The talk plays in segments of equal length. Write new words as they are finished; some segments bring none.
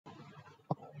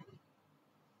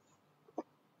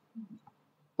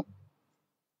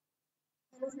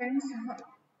Friends,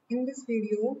 in this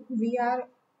video we are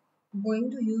going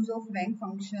to use of rank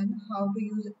function, how to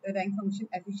use a rank function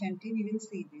efficiently. We will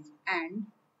see this, and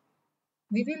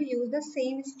we will use the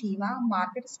same schema,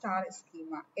 market star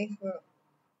schema. If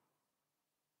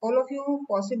all of you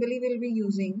possibly will be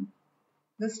using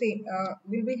the same,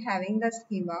 will be having the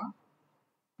schema,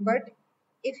 but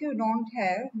if you don't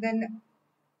have, then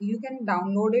you can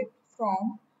download it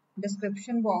from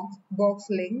description box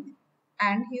link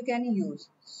and you can use.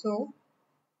 So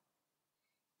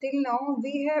till now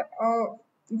we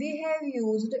have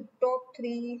used top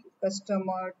 3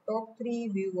 customer, top 3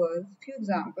 viewers, few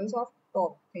examples of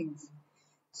top things.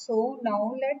 So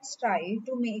now let's try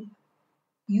to make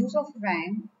use of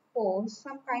rank for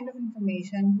some kind of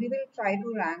information. We will try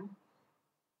to rank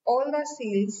all the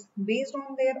sales based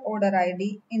on their order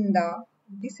ID in the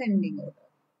descending order.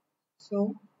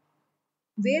 So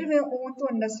where we want to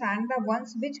understand the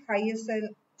ones which highest sell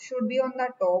should be on the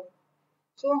top.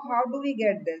 So how do we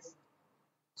get this?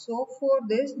 So for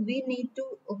this, we need to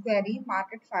query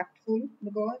market factful,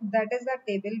 because that is the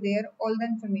table where all the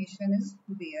information is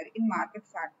there in market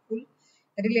factful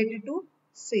related to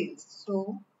sales.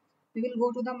 So we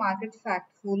will go to the market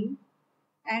factful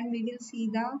and we will see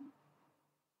the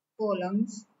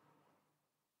columns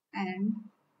and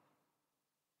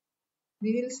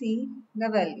we will see the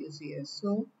values here.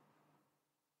 So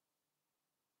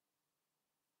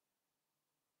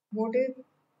what is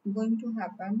going to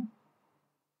happen?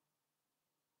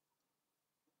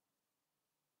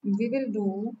 We will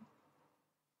do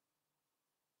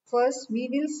first, we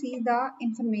will see the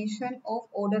information of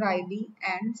order ID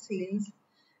and sales,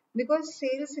 because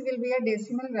sales will be a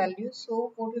decimal value.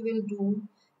 So what we will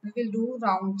do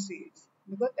round sales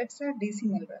because it's a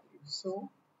decimal value. So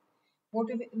what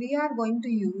we are going to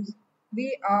use,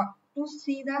 we are to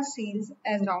see the sales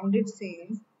as rounded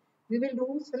sales, we will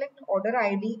do select order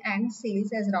ID and sales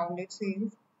as rounded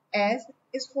sales, as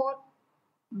is for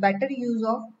better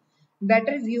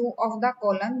view of the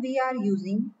column. We are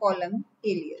using column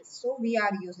alias, so we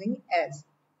are using as.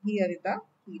 Here is the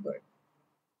keyword.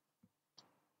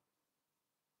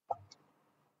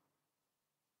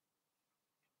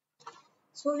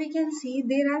 So we can see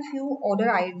there are few order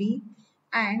ID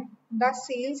and the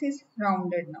sales is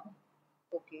rounded now.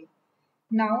 Okay.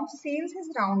 Now sales is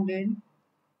rounded.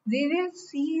 We will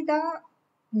see the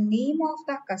name of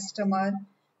the customer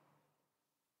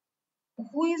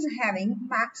who is having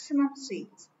maximum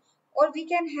sales, or we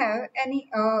can have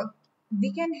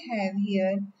we can have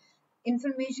here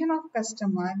information of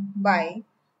customer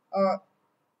uh,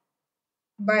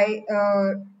 by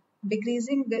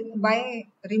decreasing by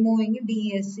removing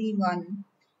DSC1,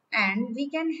 and we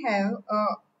can have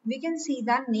we can see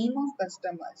the name of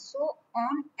customer. So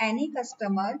on any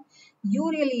customer you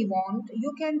really want,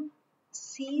 you can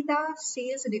see the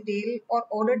sales detail or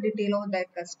order detail of that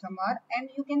customer,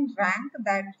 and you can rank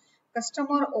that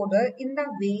customer order in the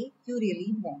way you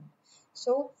really want.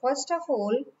 So first of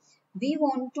all, we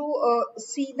want to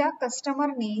see the customer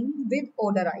name with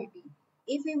order ID.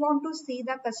 If we want to see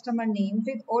the customer name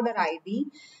with order ID,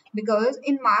 because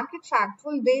in market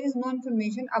factful there is no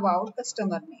information about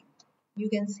customer name, you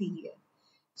can see here.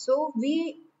 So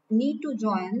we need to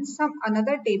join some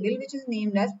another table which is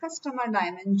named as customer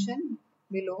dimension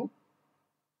below.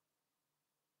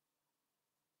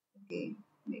 Okay,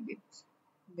 maybe it's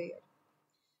there.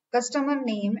 Customer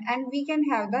name, and we can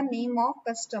have the name of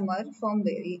customer from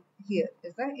there. Here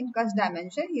is the in cust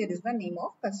dimension, here is the name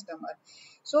of customer.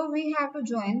 So we have to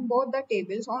join both the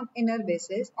tables on inner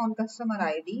basis on customer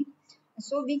ID.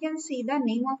 So we can see the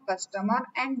name of customer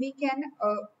and we can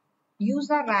use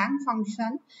the rank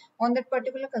function on that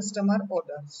particular customer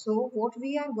order. So what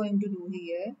we are going to do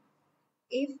here,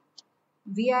 if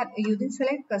we are using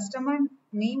select customer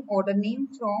name order name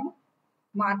from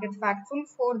market factful,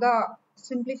 for the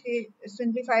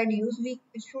simplified use we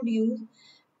should use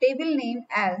table name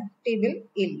as table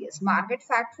alias, market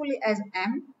factful as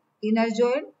M, inner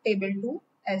join table 2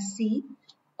 as C,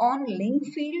 on link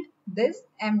field this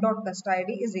M dot cust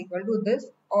ID is equal to this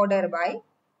order by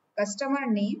customer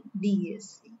name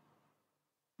DSC,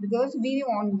 because we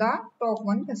want the top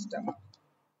one customer,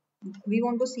 we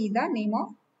want to see the name of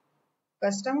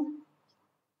customer.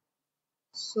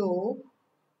 So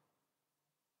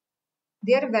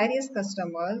there are various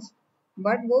customers,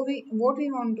 but what we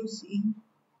want to see,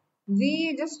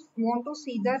 we just want to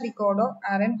see the record of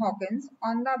Aaron Hawkins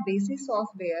on the basis of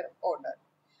their order.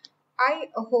 I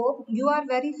hope you are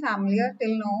very familiar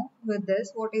till now with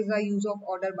this. What is the use of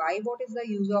order by, what is the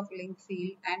use of link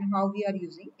field, and how we are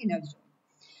using inner join.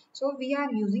 So we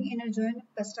are using inner join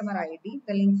customer ID.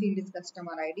 The link field is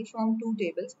customer ID from two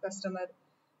tables, customer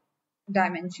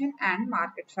dimension and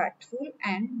market factful,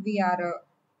 and we are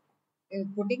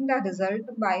putting the result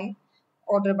by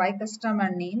order by customer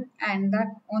name, and that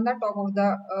on the top of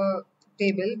the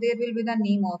table there will be the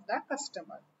name of the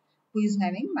customer who is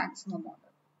having maximum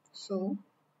order. So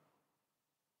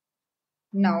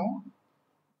now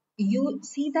you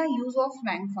see the use of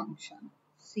rank function.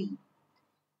 See,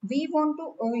 we want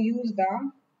to use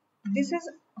the, this is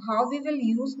how we will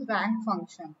use rank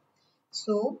function.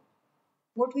 So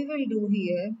what we will do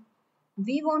here,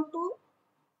 we want to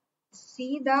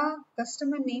see the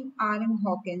customer name R.N.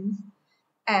 Hawkins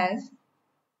as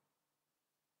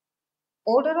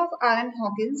order of R.N.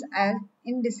 Hawkins as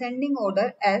in descending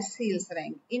order as sales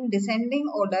rank. In descending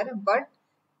order, but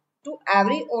to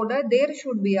every order there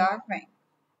should be a rank.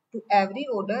 To every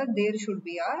order there should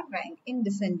be a rank in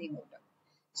descending order.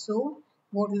 So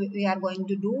what we are going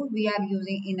to do, we are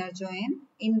using inner join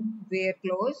in where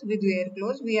clause. With where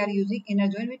clause we are using inner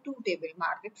join with two table,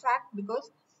 market fact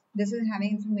because this is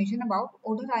having information about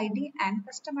order ID, and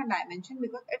customer dimension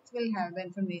because it will have the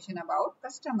information about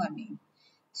customer name.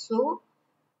 So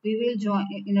we will join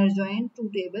inner join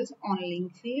two tables on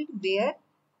link field where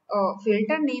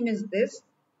filter name is this,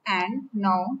 and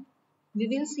now we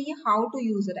will see how to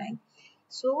use rank.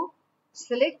 So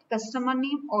select customer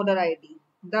name order ID,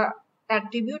 the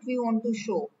attribute we want to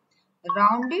show.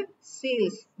 Rounded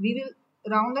sales, we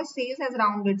will round the sales as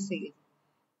rounded sales,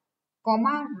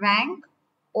 comma rank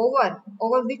over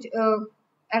which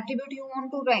attribute you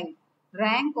want to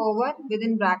rank over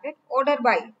within bracket order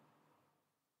by.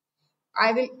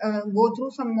 I will go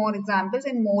through some more examples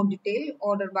in more detail,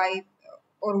 order by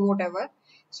or whatever.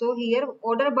 So here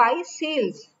order by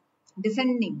sales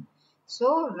descending.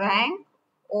 So rank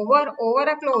over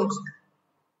a close,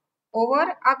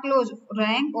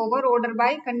 rank over order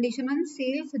by condition on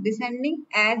sales descending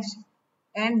as,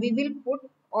 and we will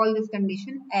put all this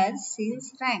condition as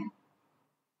sales rank.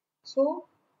 So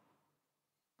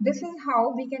this is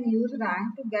how we can use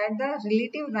rank to get the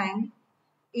relative rank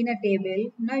in a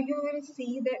table. Now you will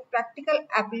see the practical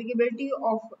applicability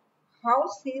of how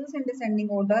sales in descending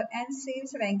order and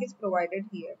sales rank is provided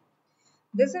here.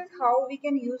 This is how we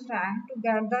can use rank to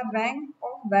get the rank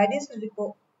of various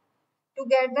records, to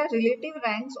get the relative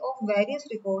ranks of various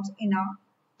records in a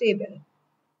table.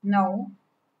 Now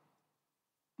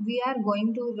we are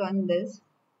going to run this.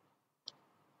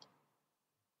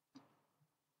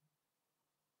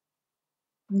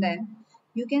 Then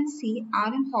you can see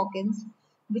R.N. Hawkins,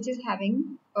 which is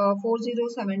having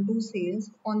 4072 sales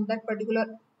on that particular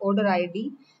order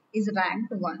ID, is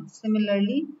ranked 1.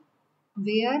 Similarly,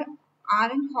 where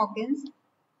R.N. Hawkins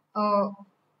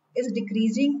is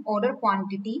decreasing order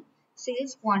quantity,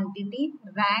 sales quantity,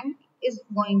 rank is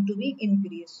going to be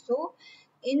increased. So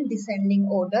in descending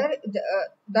order,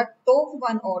 the top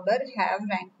one order have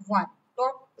rank 1,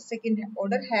 top second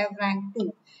order have rank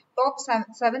 2, top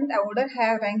seventh order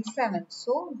have rank 7.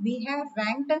 So we have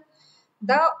ranked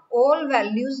the all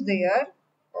values there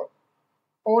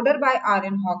order by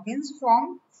R.N. Hawkins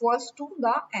from first to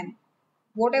the n,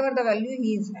 whatever the value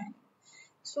he is having.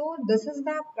 So this is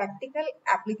the practical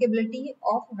applicability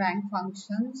of rank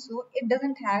function. So it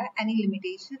doesn't have any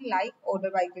limitation like order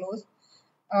by clause,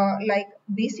 like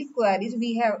basic queries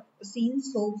we have seen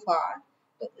so far.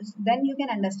 Then you can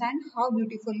understand how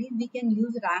beautifully we can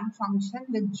use rank function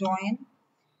with join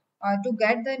to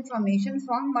get the information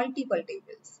from multiple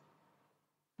tables.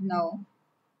 Now,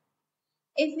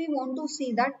 if we want to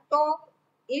see the top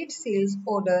 8 sales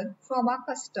order from a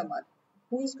customer,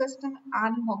 who is customer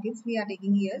R.N. Hawkins, we are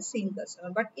taking here same customer.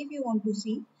 But if you want to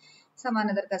see some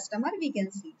another customer, we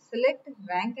can see. Select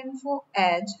rank info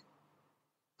as,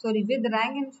 sorry, with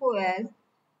rank info as,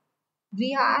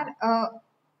 we are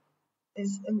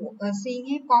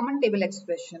seeing a common table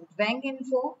expression. Rank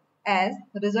info as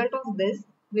result of this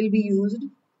will be used.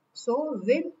 So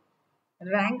with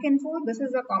rank info, this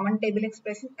is a common table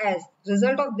expression as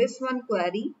result of this one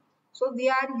query. So we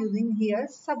are using here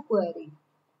subquery.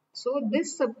 So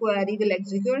this subquery will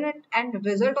execute it, and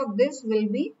result of this will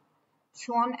be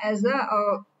shown as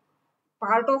a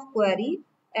part of query,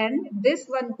 and this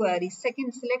one query,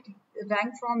 second select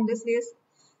rank from this list,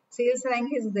 sales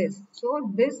rank is this.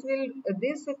 So this will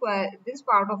this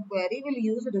part of query will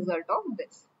use result of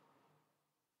this.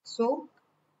 So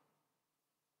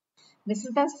this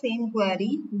is the same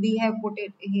query, we have put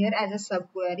it here as a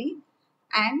subquery,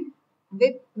 and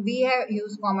with we have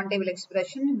used common table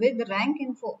expression with rank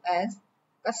info as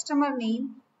customer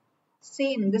name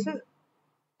same. This is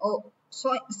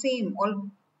so same, all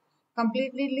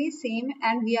completely same,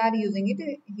 and we are using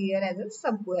it here as a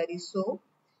subquery. So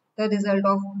the result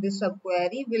of this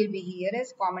subquery will be here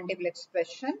as common table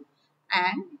expression,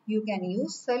 and you can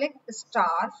use select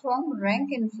star from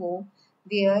rank info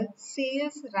where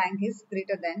sales rank is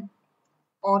greater than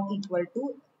or equal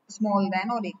to small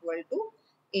than or equal to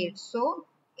 8. So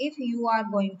if you are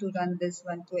going to run this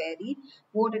one query,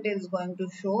 what it is going to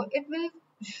show, it will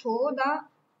show the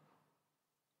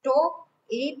top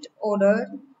 8 order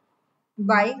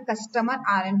by customer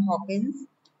Aaron Hawkins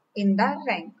in the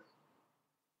rank.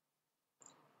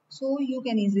 So you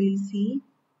can easily see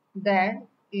that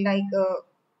like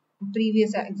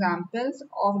previous examples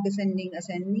of descending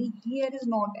ascending, here is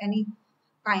not any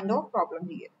kind of problem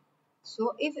here.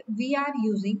 So if we are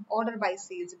using order by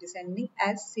sales descending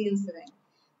as sales rank,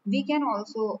 we can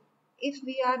also, if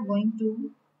we are going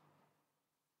to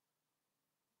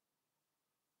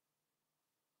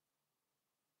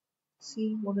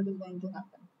see what it is going to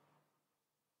happen.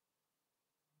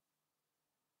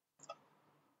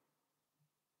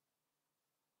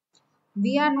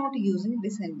 We are not using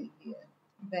descending here.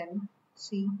 Then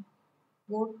see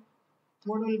what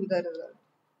will be the result.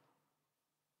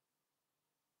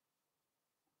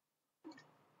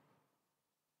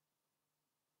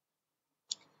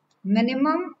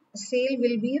 Minimum sale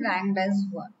will be ranked as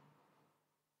 1.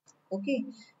 Okay,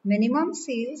 minimum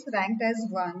sales ranked as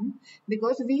 1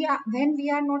 because we are, when we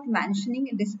are not mentioning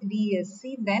this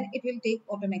DSC, then it will take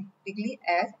automatically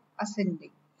as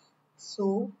ascending.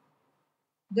 So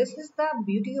this is the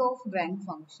beauty of rank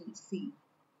function. See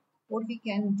what we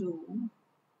can do.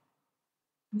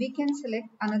 We can select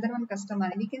another one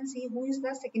customer. We can see who is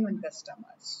the second one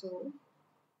customer. So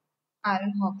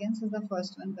Aaron Hawkins is the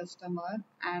first one customer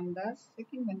and the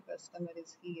second one customer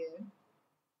is here.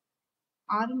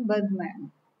 Aaron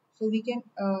Bergman. So we can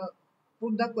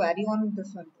put the query on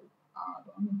this one too.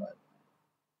 Aaron Bergman.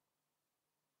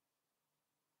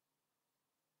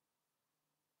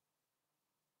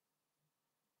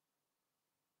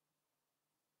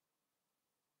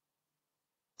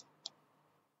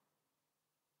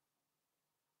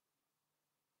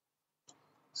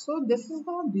 So this is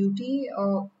the beauty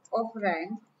of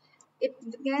rank.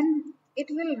 It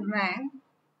will rank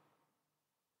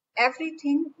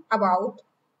everything about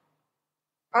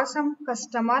or some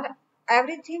customer,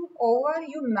 everything over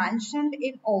you mentioned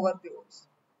in overviews.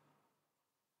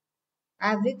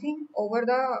 Everything over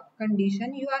the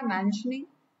condition you are mentioning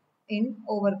in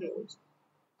overviews.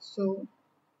 So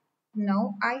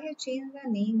now I have changed the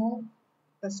name of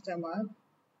customer.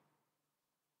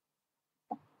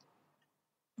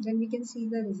 Then we can see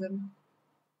the result.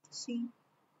 See,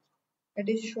 it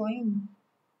is showing.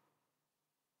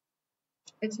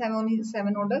 It's have only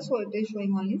 7 orders, so it is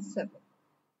showing only 7.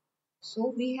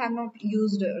 So we have not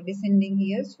used descending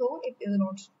here, so it is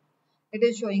not. It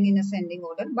is showing in ascending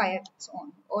order by its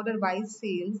own. Order by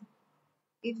sales.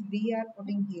 If we are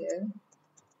putting here,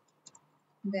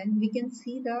 then we can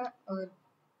see the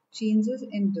changes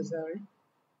in result.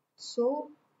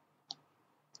 So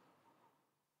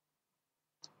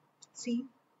see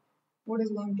what is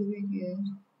going to be here.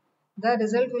 The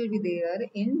result will be there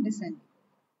in descending.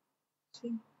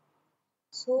 See.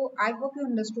 So I hope you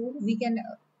understood we can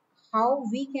how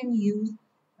we can use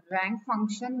rank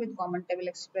function with common table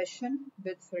expression,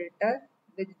 with filter,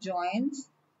 with joins,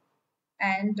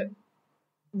 and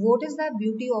what is the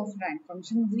beauty of rank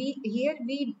function. We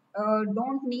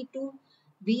don't need to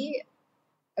be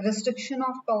restriction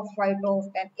of top 5, top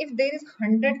 10. If there is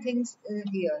 100 things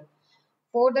here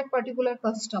for that particular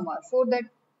customer, for that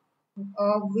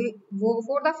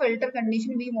for the filter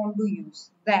condition we want to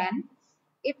use, then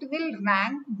it will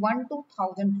rank 1 to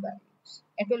 1000 values.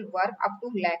 It will work up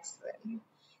to lakhs value.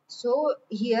 So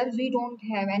here we don't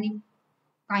have any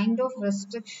kind of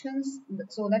restrictions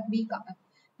so that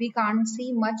we can't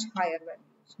see much higher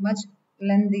values, much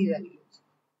lengthy values.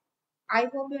 I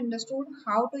hope you understood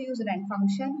how to use rank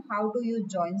function, how to use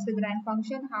joins with rank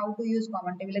function, how to use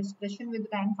common table expression with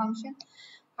rank function,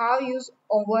 how use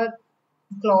over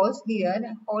clause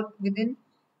here or within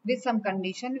with some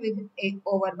condition with a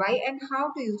over by, and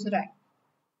how to use rank.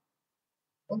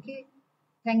 Okay,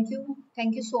 thank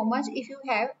you so much. If you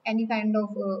have any kind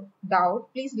of doubt,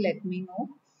 please let me know,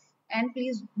 and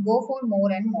please go for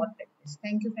more and more practice.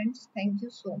 Thank you friends, thank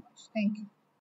you so much, thank you.